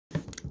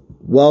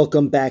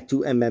Welcome back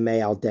to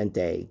MMA Al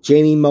Dente.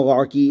 Jamie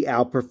Mullarkey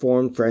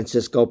outperformed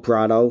Francisco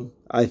Prado.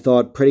 I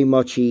thought pretty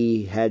much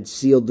he had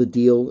sealed the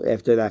deal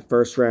after that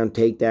first round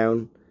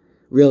takedown.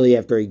 Really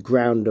after he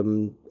ground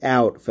him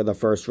out for the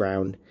first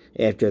round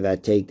after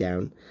that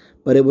takedown.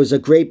 But it was a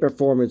great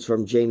performance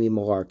from Jamie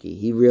Mullarkey.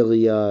 He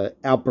really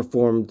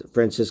outperformed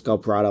Francisco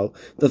Prado.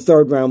 The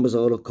third round was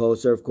a little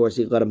closer. Of course,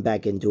 he let him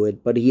back into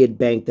it. But he had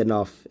banked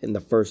enough in the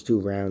first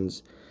two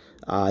rounds.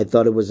 I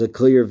thought it was a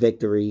clear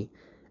victory.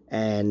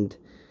 And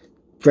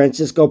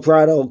Francisco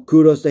Prado,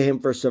 kudos to him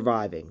for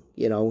surviving.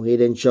 You know, he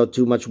didn't show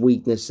too much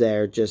weakness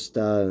there. Just,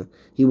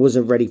 he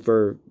wasn't ready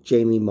for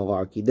Jamie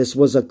Mullarkey. This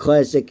was a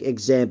classic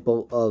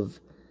example of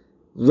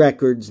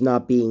records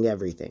not being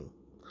everything.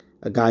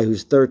 A guy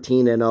who's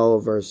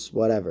 13-0 versus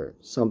whatever,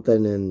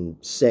 something in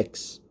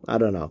 6. I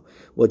don't know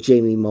what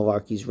Jamie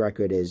Mullarkey's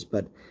record is,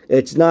 but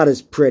it's not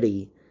as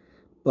pretty.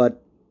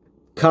 But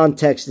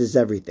context is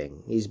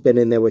everything. He's been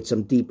in there with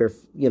some deeper,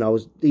 you know,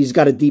 he's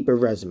got a deeper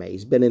resume.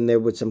 He's been in there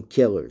with some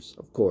killers,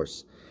 of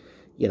course.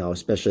 You know,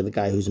 especially the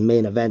guy who's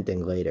main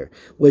eventing later.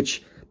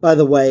 Which, by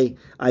the way,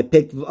 I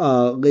picked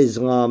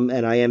Islam,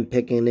 and I am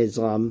picking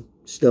Islam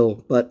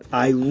still. But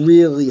I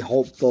really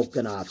hope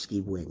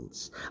Volkanovski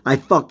wins. I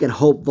fucking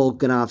hope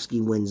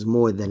Volkanovski wins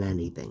more than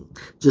anything.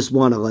 Just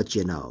want to let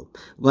you know.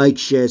 Like,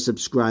 share,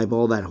 subscribe,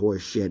 all that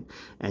horse shit.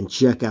 And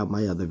check out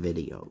my other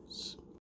videos.